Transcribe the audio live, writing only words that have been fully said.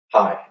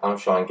Hi, I'm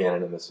Sean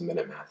Gannon and this is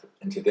Minute Math,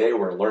 and today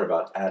we're going to learn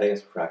about adding and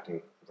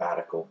subtracting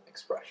radical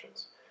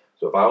expressions.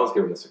 So if I was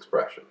given this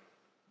expression,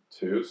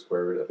 2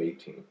 square root of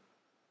 18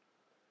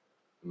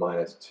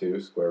 minus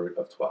 2 square root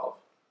of 12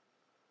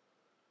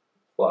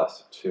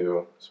 plus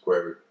 2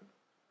 square root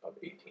of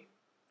 18,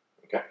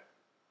 okay?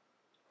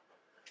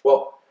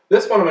 Well,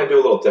 this one I'm going to do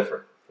a little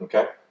different,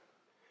 okay?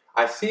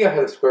 I see I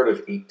have the square root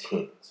of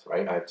 18s,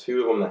 right? I have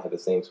two of them that have the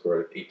same square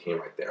root of 18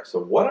 right there. So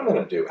what I'm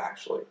going to do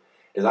actually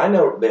is I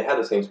know they have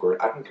the same square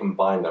root. I can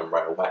combine them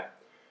right away.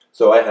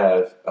 So I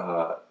have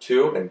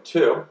 2 and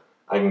 2.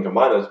 I can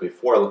combine those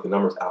before I look the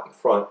numbers out in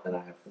front, and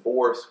I have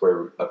 4 square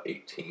root of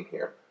 18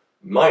 here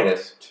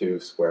minus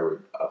 2 square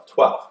root of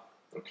 12.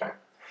 Okay.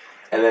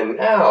 And then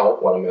now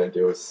what I'm going to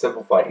do is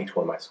simplify each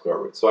one of my square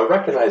roots. So I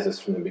recognize this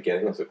from the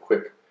beginning as a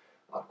quick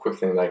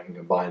thing that I can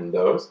combine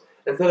those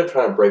instead of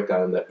trying to break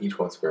down each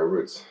one's square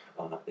roots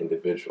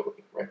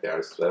individually right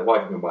there. So I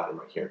can combine them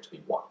right here to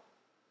be 1.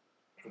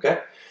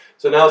 Okay,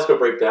 so now let's go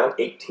break down.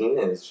 18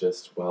 is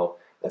just, well,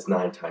 that's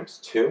 9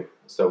 times 2.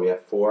 So we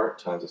have 4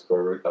 times the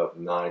square root of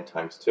 9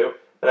 times 2.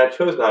 And I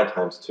chose 9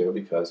 times 2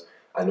 because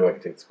I knew I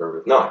could take the square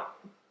root of 9.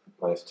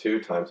 Minus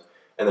 2 times,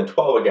 and then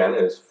 12 again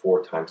is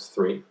 4 times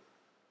 3.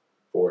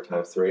 4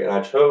 times 3, and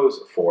I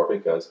chose 4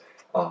 because,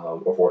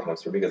 or 4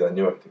 times 3 because I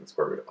knew I could take the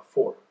square root of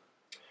 4.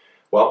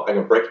 Well, I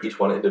can break each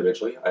one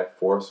individually. I have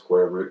 4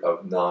 square root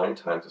of 9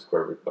 times the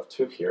square root of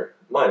 2 here,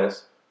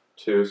 minus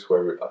 2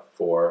 square root of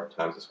 4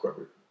 times the square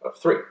root of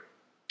 3.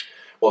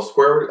 Well,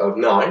 square root of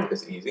 9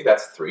 is easy.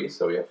 That's 3.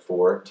 So we have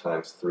 4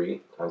 times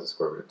 3 times the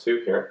square root of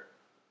 2 here.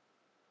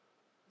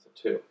 So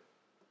 2.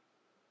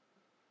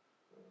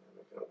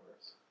 Making it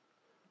worse.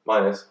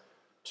 Minus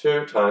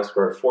 2 times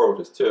square root of 4,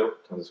 which is 2,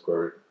 times the square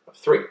root of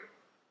 3.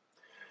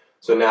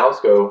 So now let's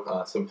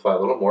go simplify a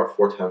little more.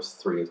 4 times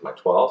 3 is my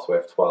 12. So I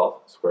have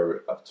 12 square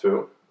root of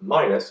 2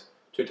 minus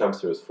 2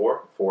 times 2 is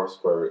 4. 4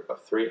 square root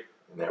of 3.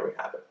 And there we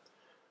have it.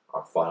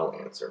 Our final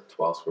answer,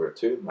 12 square root of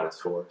 2 minus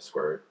 4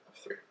 square root of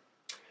 3.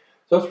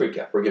 So let's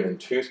recap. We're given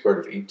 2 square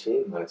root of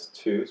 18 minus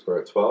 2 square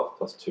root of 12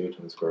 plus 2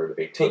 times the square root of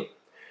 18.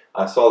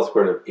 I saw the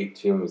square root of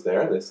 18 was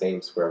there, the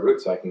same square root,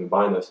 so I can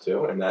combine those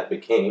two, and that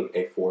became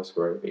a 4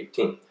 square root of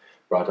 18.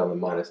 Brought down the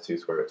minus 2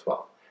 square root of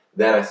 12.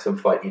 Then I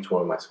simplified each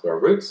one of my square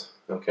roots,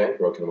 okay,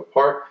 broken them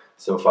apart,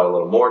 simplified a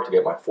little more to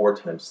get my 4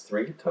 times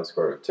 3 times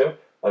square root of 2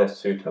 minus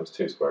 2 times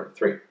 2 square root of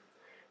 3.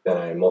 Then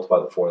I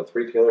multiply the 4 and the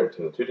 3 together and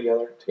 2 and the 2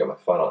 together to get my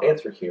final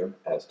answer here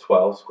as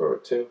 12 square root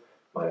of 2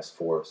 minus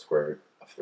 4 square root